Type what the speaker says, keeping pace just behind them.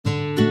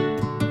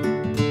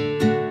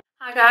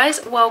Hi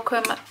guys,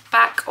 welcome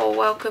back, or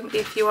welcome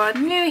if you are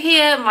new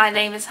here. My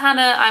name is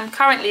Hannah. I'm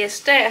currently a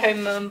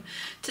stay-at-home mum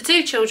to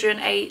two children,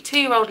 a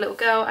 2-year-old little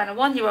girl and a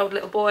 1-year-old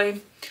little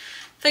boy.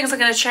 Things are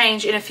going to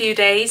change in a few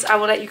days. I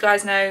will let you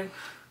guys know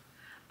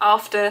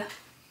after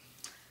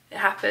it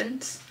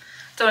happens.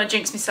 Don't want to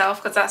jinx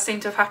myself because that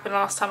seemed to have happened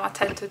last time. I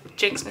tend to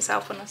jinx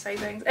myself when I say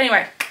things.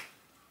 Anyway,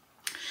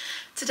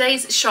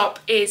 today's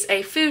shop is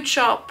a food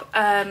shop.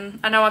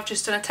 I know I've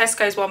just done a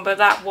Tesco's one, but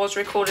that was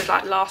recorded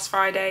like last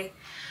Friday.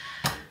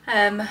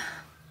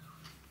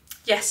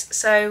 Yes,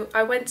 so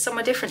I went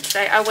somewhere different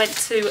today. I went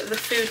to the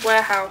Food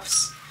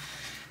Warehouse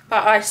by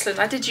Iceland.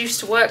 I did used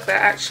to work there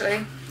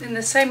actually, in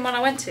the same one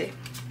I went to.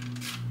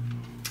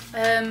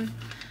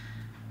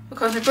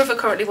 Because my brother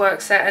currently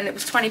works there and it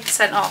was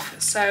 20%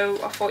 off. So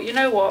I thought, you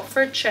know what,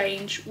 for a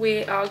change,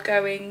 we are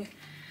going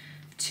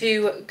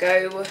to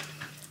go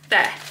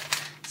there.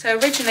 So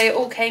originally it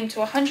all came to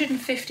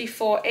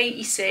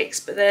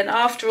 $154.86, but then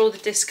after all the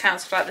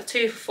discounts, like the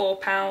 2 for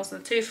 £4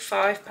 and the 2 for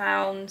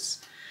 £5,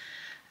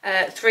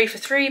 3 for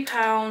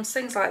 £3,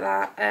 things like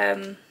that,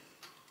 and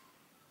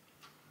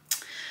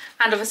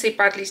obviously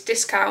Bradley's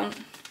discount,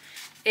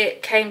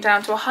 it came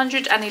down to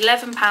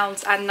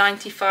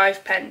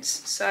 £111.95.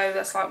 So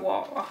that's like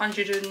what,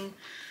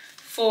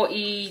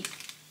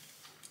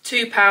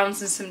 £142 and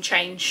some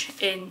change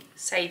in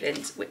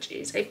savings, which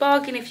is a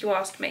bargain if you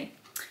ask me.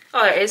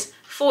 Oh, there it is,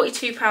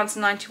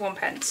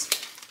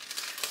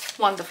 £42.91.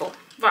 Wonderful.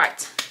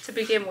 Right, to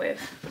begin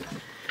with,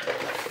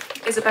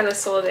 Isabella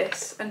saw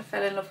this and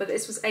fell in love with it.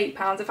 This was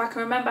 £8. If I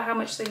can remember how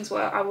much things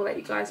were, I will let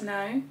you guys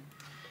know.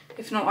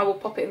 If not, I will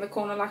pop it in the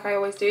corner like I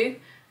always do.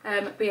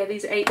 But yeah,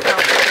 these are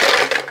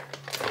 £8.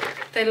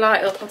 They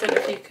light up. I don't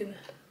know if you can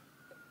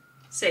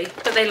see,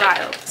 but they light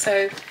up.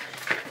 So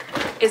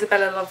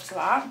Isabella loves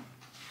that.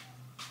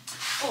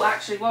 Oh,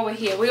 actually, while we're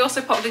here, we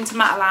also popped into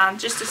Matalan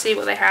just to see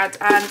what they had,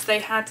 and they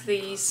had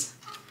these.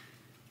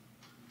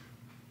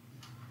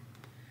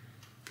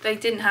 They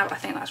didn't have, I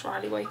think that's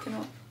Riley waking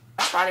up.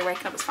 That's Riley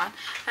waking up, it's fine.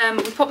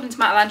 We popped into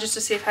Matalan just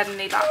to see if they had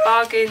any like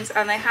bargains,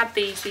 and they had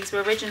these. These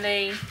were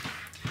originally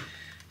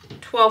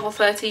 £12 or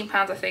 £13,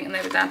 I think, and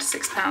they were down to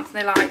 £6, and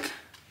they like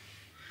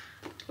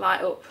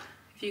light up,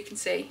 if you can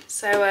see.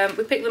 So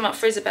we picked them up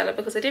for Isabella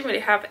because they didn't really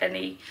have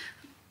any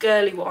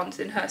girly ones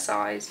in her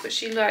size, but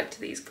she liked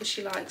these because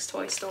she likes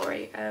Toy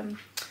Story, and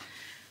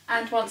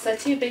once they're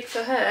too big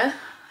for her,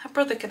 her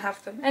brother can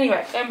have them.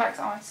 Anyway, going back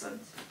to Iceland.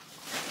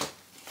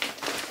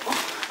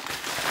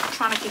 I'm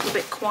trying to keep a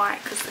bit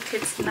quiet because the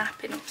kid's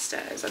napping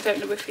upstairs. I don't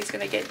know if he's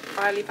going to get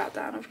Riley back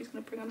down or if he's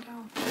going to bring him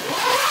down.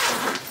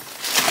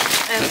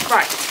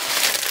 Right,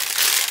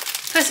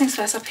 first things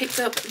first, I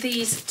picked up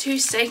these 2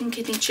 steak and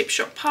kidney chip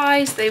shop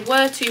pies. They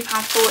were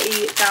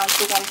 £2.40 down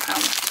to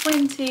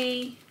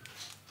 £1.20.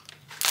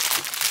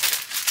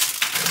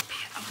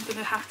 I'm going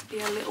to have to be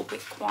a little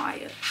bit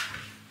quiet.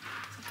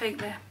 I think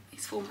there,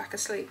 he's fallen back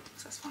asleep,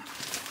 so that's fine.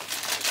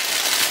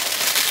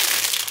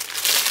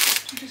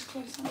 I'll just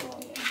close the door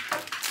here.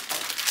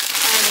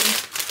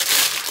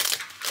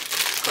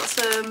 Got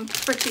some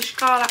British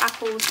Scarlet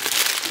apples.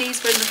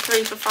 These were in the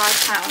 3 for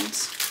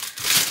 £5.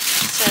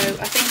 So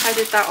I think I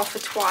did that offer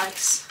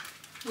twice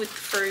with the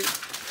fruit.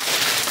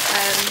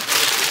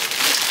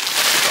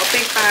 Got a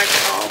big bag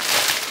of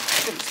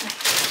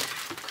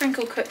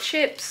crinkle cut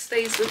chips.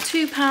 These were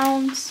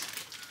 £2.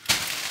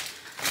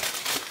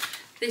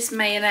 This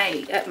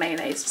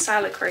mayonnaise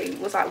salad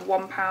cream was like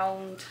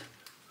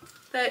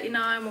 £1.39,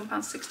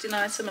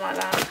 £1.69, something like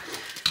that.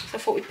 So I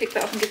thought we'd pick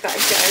that up and give that a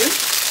go.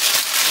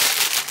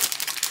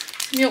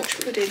 Some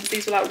Yorkshire puddings.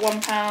 These were like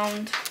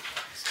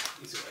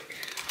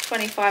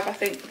 £1.25, I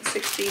think, for the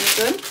 16 of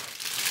them.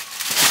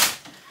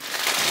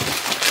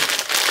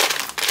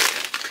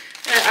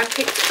 I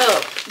picked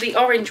up the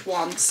orange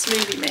one,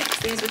 smoothie mix.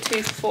 These were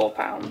 2 for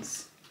 £4.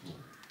 So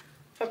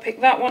I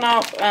picked that one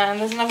up, and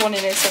there's another one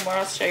in here somewhere.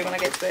 I'll show you when I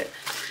get to it.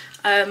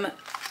 I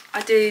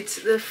did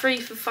the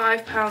 3 for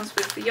 £5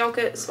 with the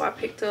yoghurt, so I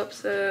picked up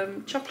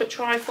some chocolate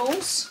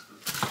trifles.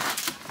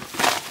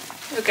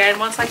 Again,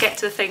 once I get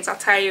to the things, I'll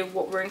tell you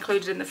what were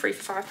included in the 3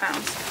 for £5.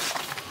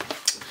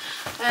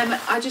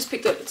 I just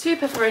picked up 2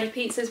 pepperoni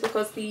pizzas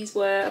because these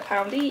were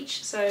 £1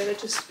 each, so they're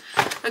just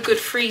a good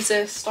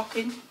freezer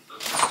stocker.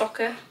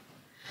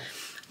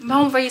 The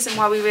whole reason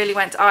why we really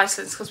went to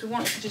Iceland is because we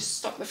wanted to just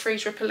stock the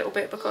freezer up a little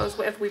bit, because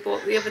whatever we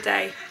bought the other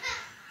day,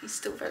 he's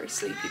still very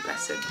sleepy,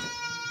 bless him.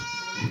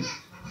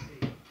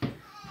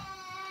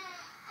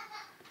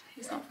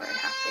 He's not very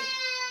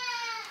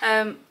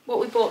happy. What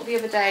we bought the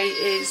other day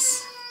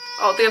is,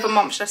 the other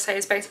month should I say,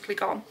 is basically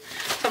gone.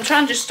 So I'm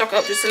trying to just stock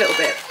up just a little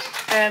bit.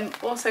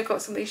 Also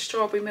got some of these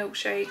strawberry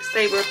milkshakes.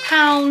 They were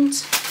 £1.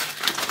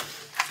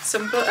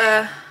 Some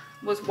butter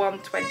was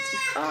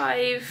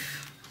 £1.25.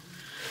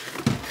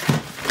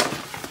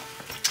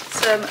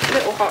 Some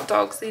little hot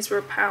dogs. These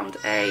were £1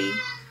 a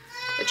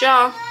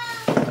jar.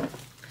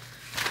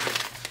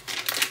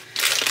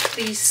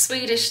 These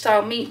Swedish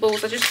style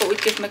meatballs. I just thought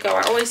we'd give them a go.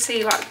 I always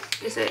see, like,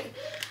 is it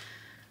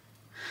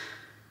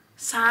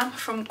Sam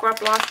from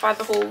Grab Life by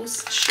the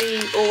Halls,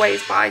 she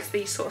always buys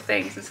these sort of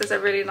things and says they're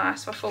really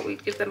nice, so I thought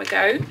we'd give them a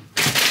go.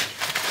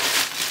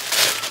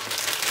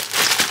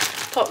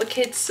 Got the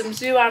kids some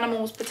zoo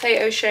animals,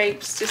 potato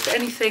shapes, just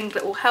anything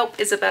that will help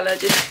Isabella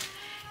just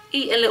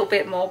eat a little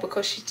bit more,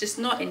 because she's just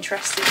not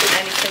interested in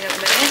anything at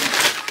the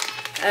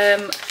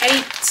minute.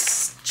 8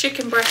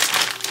 chicken breast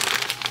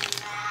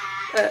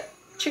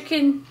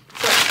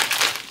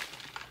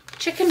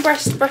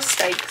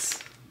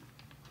steaks.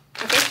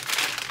 Okay.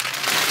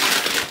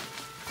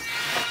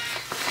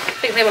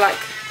 I think they were like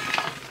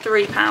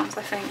 £3,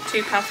 I think,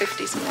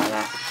 £2.50, something like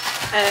that.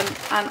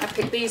 And I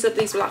picked these up.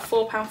 These were like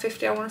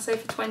 £4.50, I want to say,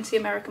 for 20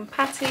 American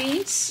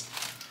patties.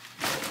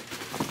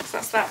 So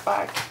that's that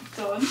bag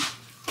done.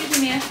 Give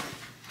me here.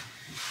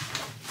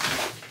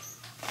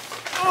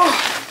 Oh,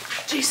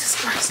 Jesus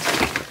Christ.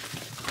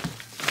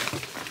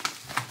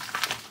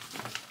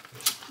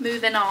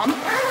 Moving on.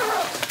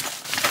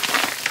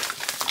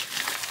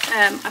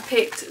 I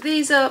picked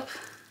these up.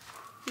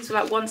 These were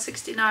like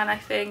 £1.69, I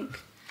think.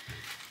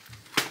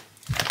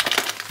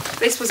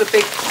 This was a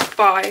big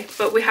buy,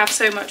 but we have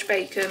so much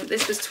bacon.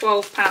 This was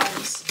 £12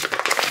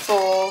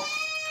 for...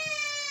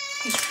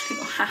 He's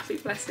really not happy,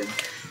 bless him.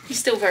 He's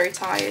still very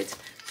tired.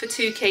 For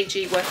 2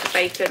 kg worth of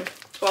bacon,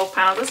 £12.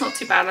 That's not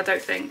too bad, I don't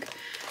think.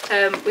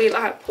 We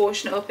like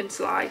portion it up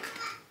into like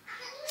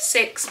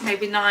 6,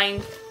 maybe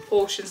 9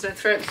 portions, then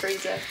throw it in the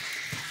freezer,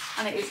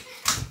 and it is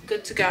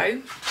good to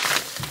go.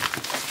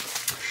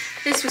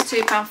 This was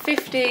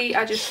 £2.50.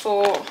 I just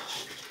thought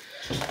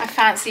I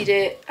fancied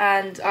it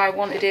and I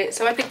wanted it,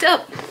 so I picked it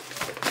up.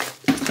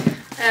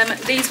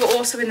 These were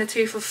also in the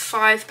 2 for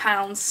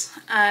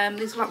 £5.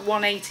 These were like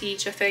 £1.80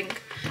 each, I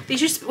think.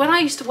 These used to, when I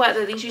used to work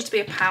there, these used to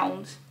be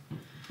 £1,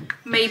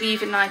 maybe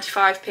even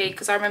 95p,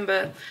 because I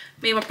remember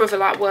me and my brother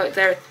like worked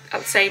there at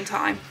the same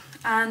time,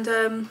 and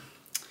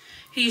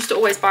he used to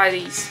always buy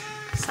these.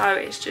 So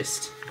it's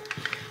just,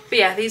 but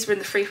yeah, these were in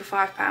the 3 for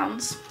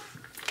 £5.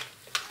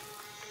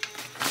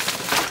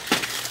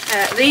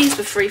 These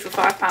were 3 for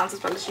 £5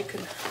 as well, as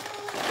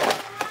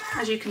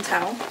you can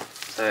tell.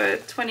 So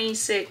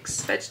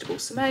 26 vegetable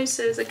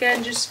samosas,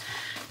 again just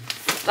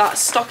like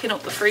stocking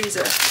up the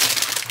freezer.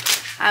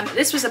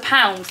 This was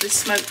 £1, this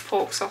smoked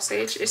pork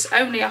sausage. It's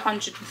only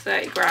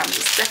 130 grams.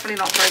 It's definitely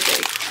not very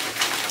big,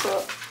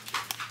 but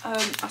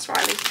that's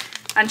Riley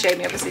and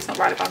Jamie. Obviously, it's not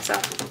Riley by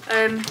himself.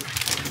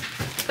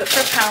 But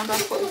for £1, I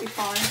thought it would be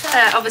fine.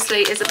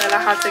 Obviously, Isabella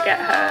had to get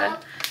her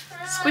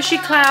squishy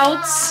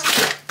clouds.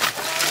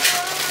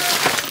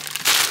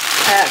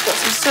 Got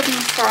some sudden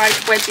fried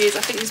wedges.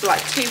 I think these were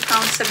like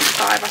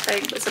 £2.75, I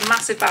think. It's a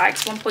massive bag,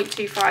 it's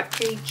 1.25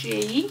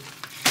 kg.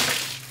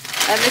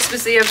 And this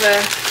was the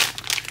other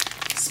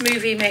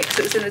smoothie mix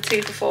that was in the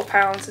 2 for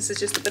 £4. This is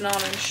just a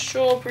banana and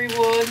strawberry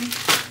one.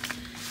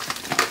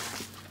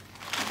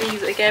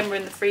 These again were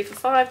in the 3 for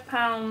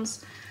 £5.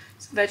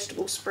 Some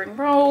vegetable spring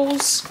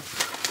rolls.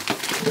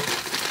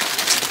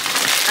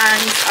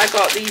 And I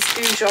got these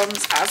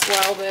goujons as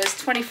well. There's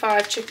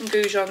 25 chicken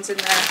goujons in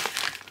there.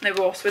 And they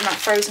were also in that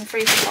frozen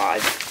 3 for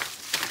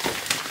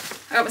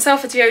 £5. I got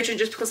myself a deodorant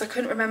just because I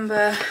couldn't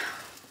remember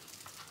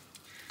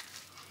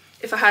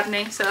if I had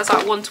any. So that's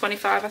like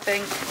 £1.25, I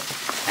think.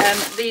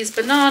 These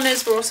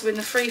bananas were also in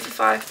the 3 for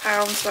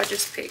 £5, so I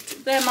just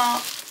picked them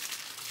up.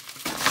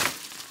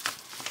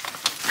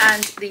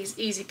 And these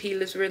easy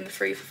peelers were in the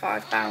 3 for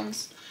 £5,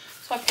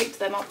 so I picked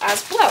them up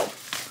as well.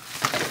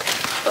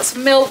 Got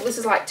some milk. This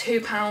is like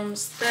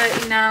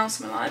 £2.30 now,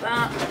 something like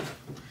that.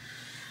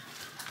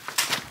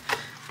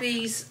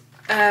 These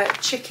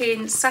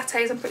chicken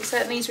satays, I'm pretty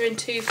certain these were in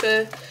 3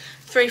 for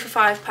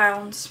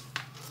 £5.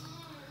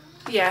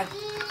 Yeah,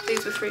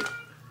 these were 3.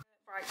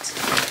 Right.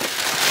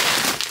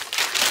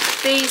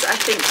 These I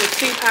think were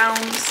 £2,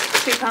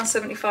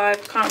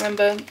 £2.75. Can't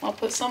remember. I'll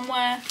put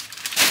somewhere.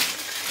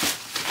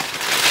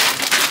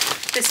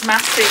 This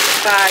massive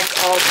bag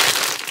of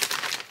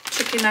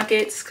chicken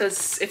nuggets,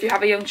 because if you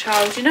have a young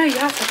child, you know you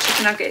have to have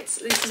chicken nuggets.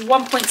 This is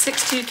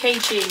 1.62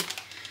 kg.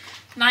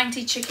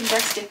 90 chicken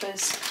breast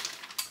dippers.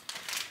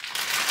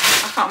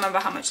 I can't remember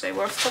how much they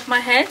were off the top of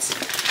my head.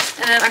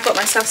 And I got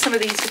myself some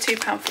of these for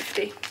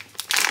 £2.50.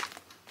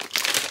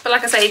 But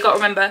like I say, you got to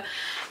remember,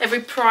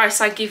 every price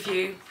I give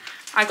you,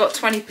 I got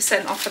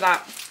 20% off of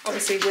that,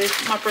 obviously with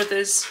my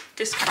brother's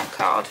discount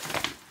card.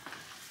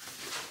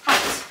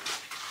 Right.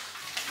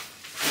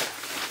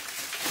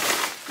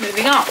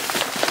 Moving on.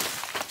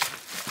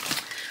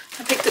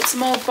 I picked up some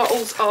more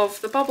bottles of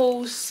the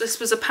bubbles. This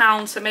was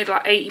 £1, so maybe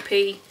like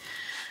 80p.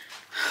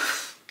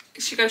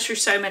 She goes through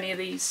so many of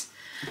these.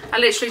 I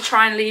literally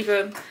try and leave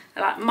them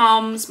at like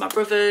mum's, my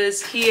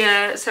brother's,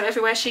 here, so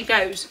everywhere she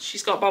goes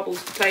she's got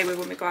bubbles to play with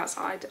when we go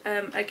outside.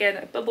 Again,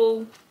 a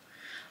bubble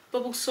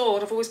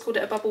sword. I've always called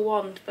it a bubble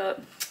wand,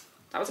 but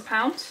that was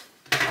 £1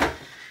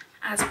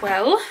 as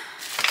well.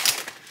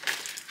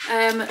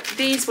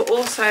 These were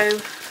also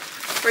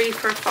 3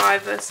 for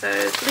 £5,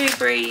 so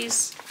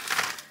blueberries,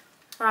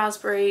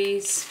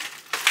 raspberries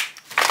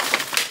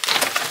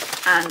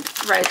and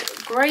red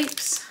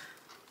grapes.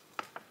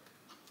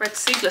 Red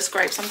seedless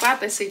grapes. I'm glad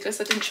they're seedless,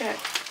 I didn't check.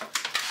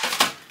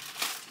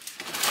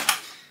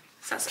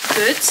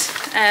 good.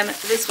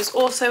 This was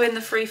also in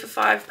the 3 for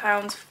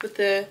 £5 with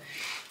the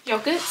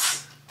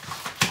yogurts.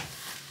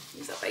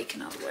 Use that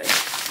bacon out of the way.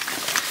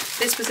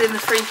 This was in the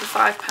 3 for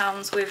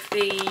 £5 with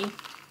the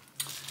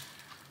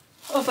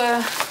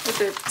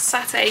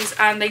satays,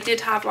 and they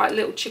did have like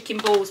little chicken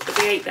balls, but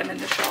we ate them in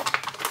the shop.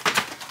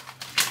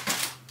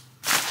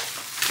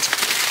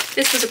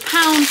 This was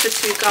 £1 for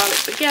 2 garlic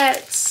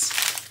baguettes.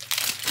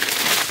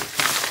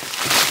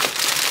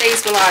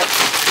 These were like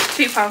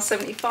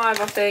 £2.75,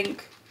 I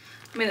think.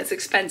 I mean, it's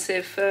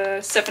expensive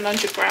for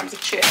 700 grams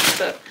of chips,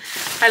 but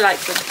I like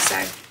them.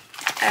 So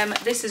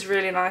this is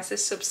really nice,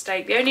 this sub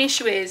steak. The only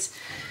issue is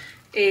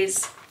they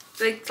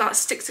like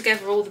stick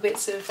together all the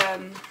bits of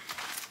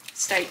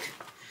steak.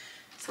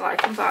 So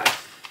like I can buy,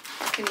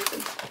 can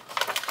even,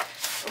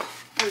 oh,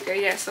 there we go.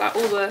 Yeah, so like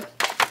all the,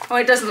 oh,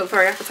 it doesn't look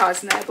very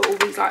appetizing there, but all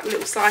these like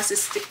little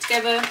slices stick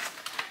together.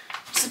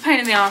 It's a pain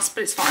in the ass,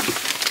 but it's fine.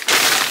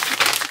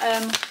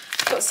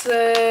 Got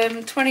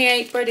some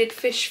 28 breaded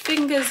fish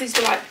fingers. These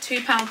were like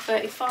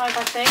 £2.35,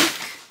 I think.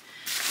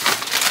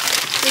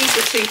 These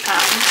were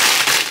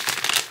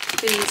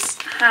 £2. These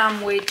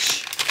ham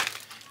wedge,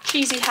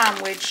 cheesy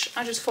ham wedge.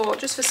 I just thought,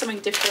 just for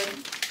something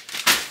different,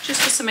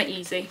 just for something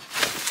easy.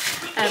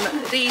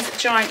 These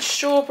giant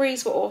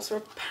strawberries were also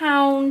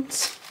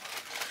 £1.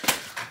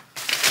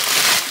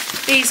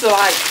 These were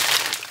like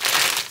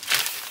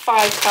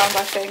 £5,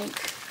 I think.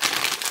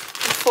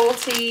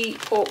 40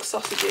 pork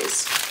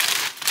sausages.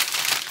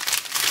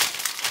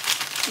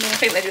 I mean, I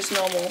think they're just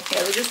normal.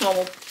 Yeah, they're just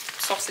normal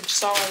sausage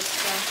size.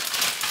 So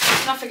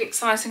nothing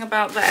exciting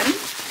about them.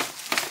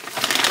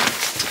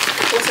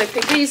 Also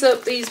picked these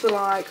up. These were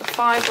like a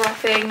 £5, I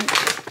think.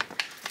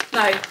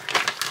 No,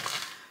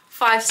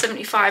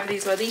 £5.75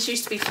 these were. These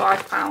used to be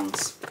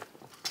 £5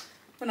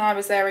 when I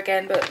was there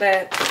again, but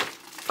they're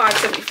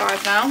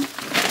 £5.75 now.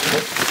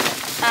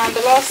 And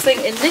the last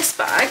thing in this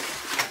bag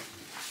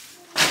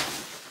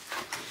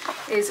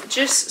is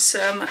just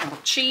some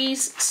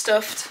cheese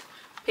stuffed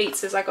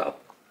pizzas. I got a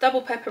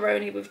double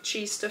pepperoni with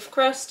cheese stuffed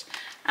crust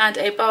and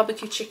a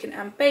barbecue chicken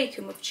and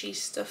bacon with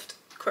cheese stuffed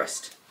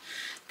crust.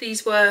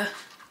 These were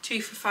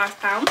 2 for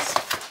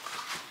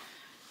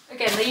 £5.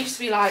 Again, they used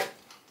to be like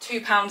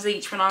 £2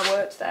 each when I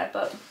worked there,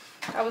 but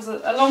that was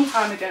a long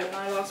time ago when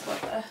I last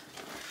worked there.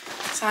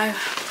 So,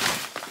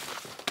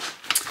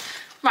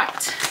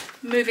 right,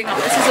 moving on.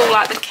 This is all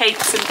like the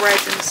cakes and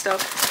bread and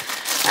stuff.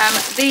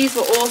 These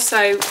were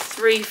also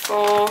 3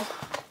 for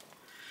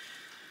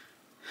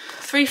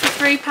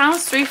 £3,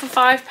 3 for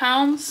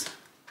 £5.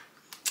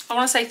 I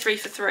want to say 3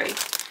 for £3.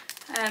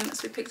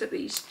 So we picked up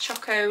these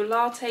choco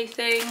latte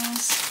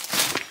things.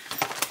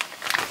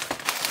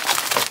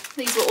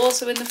 These were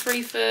also in the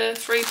 3 for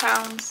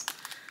 £3.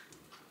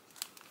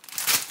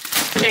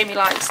 Jamie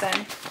likes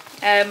them.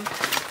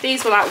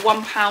 These were like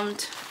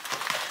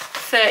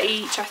 £1.30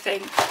 each, I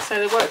think. So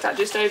they worked out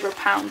just over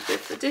 £1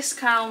 with the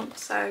discount.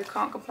 So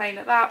can't complain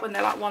at that when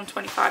they're like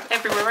 £1.25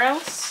 everywhere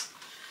else.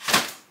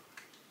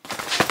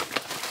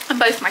 And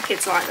both my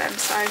kids like them.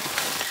 So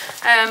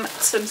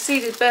some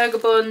seeded burger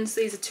buns.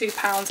 These are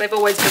 £2. They've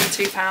always been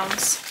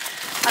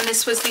 £2. And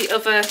this was the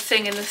other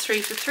thing in the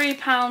 3 for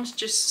 £3.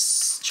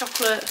 Just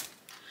chocolate,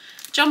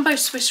 jumbo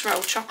Swiss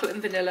roll, chocolate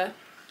and vanilla.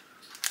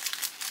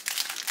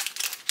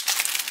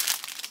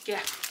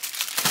 Yeah.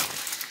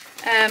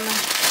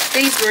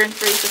 These were in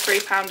 3 for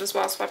 £3 as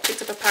well, so I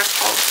picked up a pack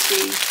of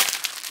the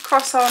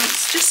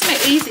croissants. Just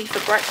something easy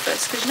for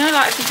breakfast, because you know,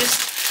 like if you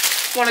just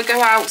want to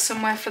go out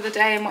somewhere for the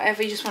day and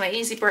whatever, you just want an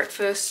easy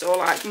breakfast, or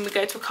like when we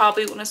go to a car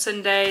boot on a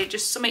Sunday,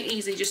 just something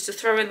easy just to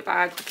throw in the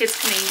bag. The kids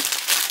can eat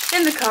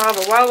in the car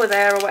or while we're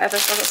there or whatever.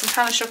 So I got some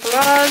pain au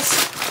chocolats.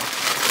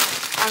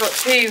 I got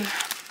 2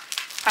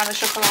 pain au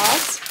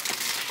chocolats.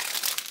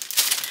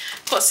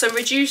 Got some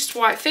reduced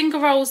white finger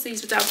rolls.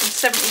 These were down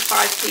from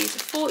 75p to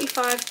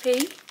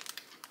 45p.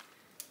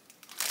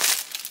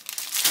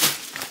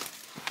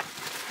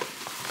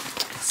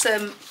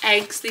 Some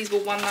eggs. These were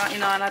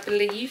 £1.99, I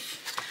believe.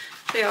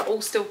 They are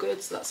all still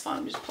good, so that's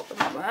fine. We'll just pop them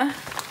up there.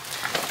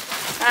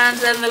 And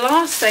then the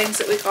last things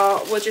that we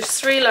got were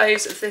just 3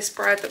 loaves of this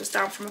bread that was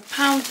down from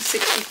 £1 to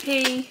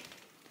 60p.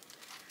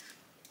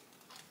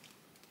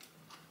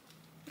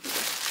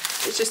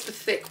 It's just the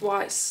thick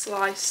white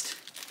sliced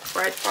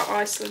bread by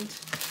Iceland.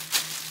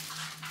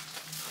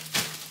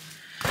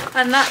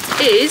 And that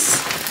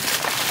is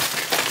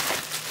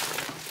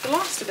the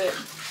last of it.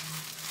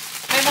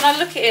 I mean, when I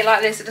look at it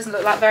like this, it doesn't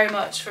look like very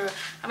much for,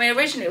 I mean,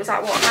 originally it was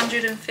like, what,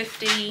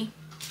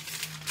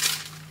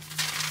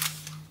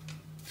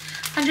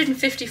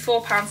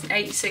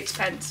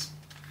 £154.86.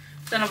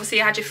 Then obviously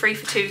you had your 3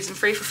 for 2s and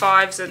 3 for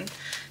 5s and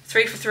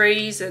 3 for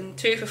 3s and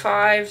 2 for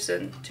 5s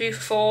and 2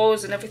 for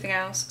 4s and everything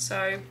else.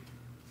 So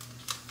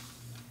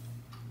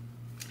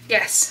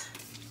yes,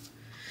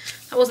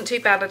 that wasn't too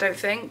bad, I don't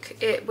think.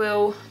 It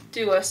will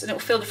do us, and it will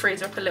fill the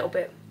freezer up a little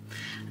bit.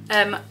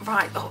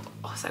 Right,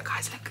 so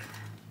guys, look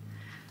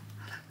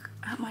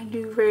at my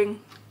new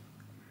ring.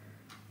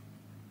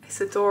 It's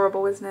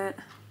adorable, isn't it?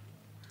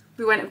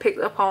 We went and picked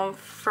it up on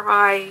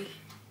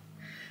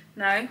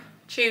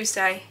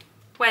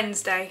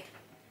Wednesday.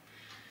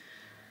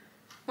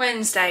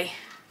 Wednesday.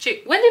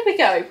 When did we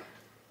go?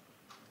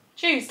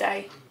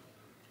 Tuesday.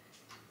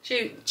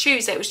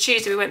 Tuesday. It was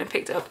Tuesday we went and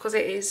picked it up because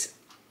it is,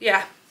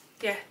 yeah,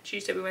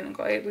 Tuesday we went and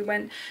got it. We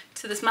went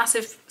to this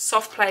massive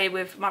soft play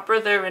with my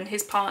brother and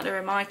his partner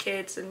and my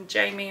kids and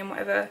Jamie and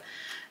whatever.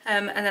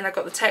 And then I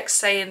got the text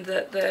saying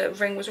that the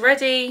ring was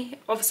ready.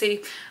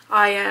 Obviously,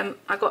 I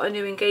got a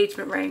new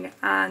engagement ring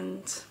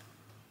and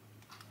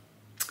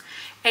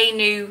a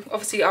new,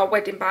 obviously our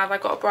wedding band. I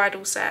got a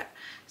bridal set.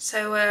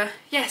 So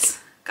yes,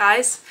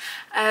 guys.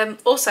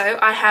 Also,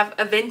 I have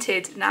a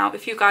VINTED now.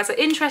 If you guys are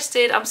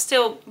interested, I'm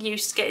still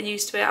getting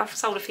used to it. I've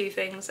sold a few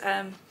things.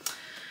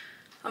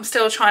 I'm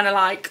still trying to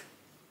like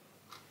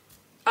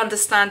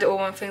understand it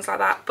all and things like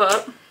that.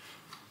 But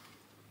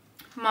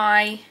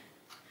my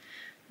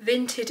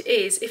VINTED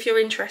is, if you're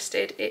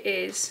interested, it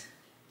is.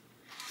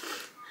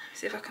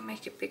 Let's see if I can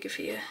make it bigger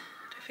for you. I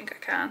don't think I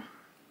can.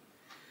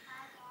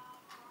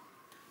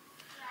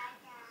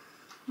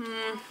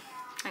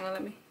 Hang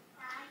on,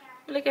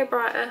 will it go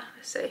brighter?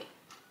 Let's see.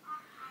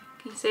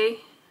 Can you see?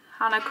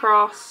 Hannah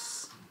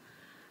Cross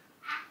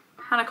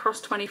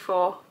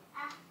 24.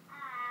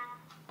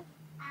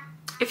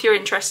 If you're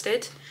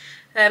interested.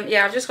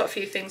 Yeah, I've just got a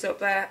few things up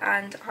there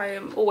and I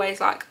am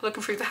always like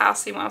looking through the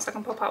house, seeing what else I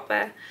can pop up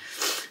there.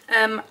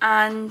 And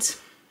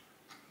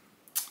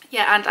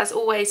yeah, and as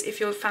always, if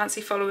you fancy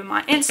following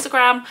my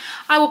Instagram,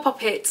 I will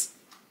pop it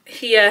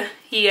here,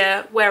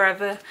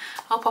 wherever.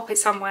 I'll pop it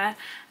somewhere.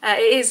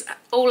 It is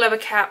all lower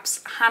caps,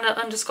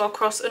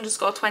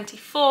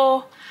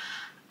 Hannah_cross_24.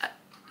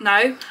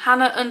 No,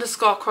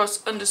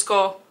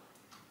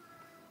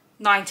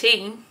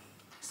 Hannah_cross_19.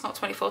 It's not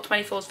 24,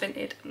 24 is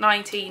VINTED,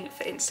 19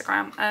 for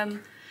Instagram.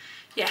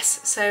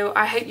 Yes, so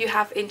I hope you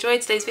have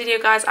enjoyed today's video,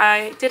 guys.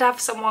 I did have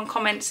someone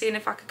comment seeing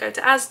if I could go to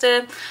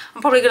Asda.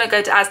 I'm probably going to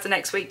go to Asda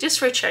next week just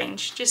for a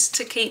change, just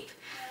to keep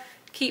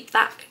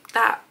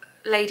that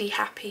lady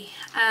happy.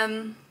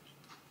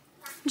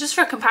 Just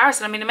for a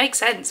comparison, I mean, it makes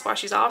sense why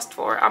she's asked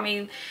for it. I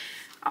mean,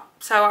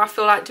 so I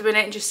feel like doing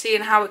it and just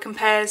seeing how it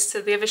compares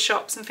to the other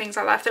shops and things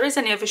like that. If there is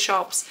any other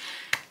shops,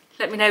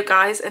 let me know,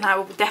 guys, and I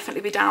will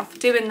definitely be down for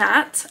doing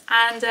that.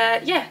 And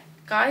yeah,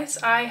 guys,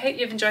 I hope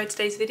you've enjoyed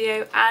today's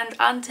video, and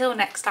until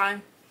next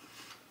time,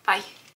 bye.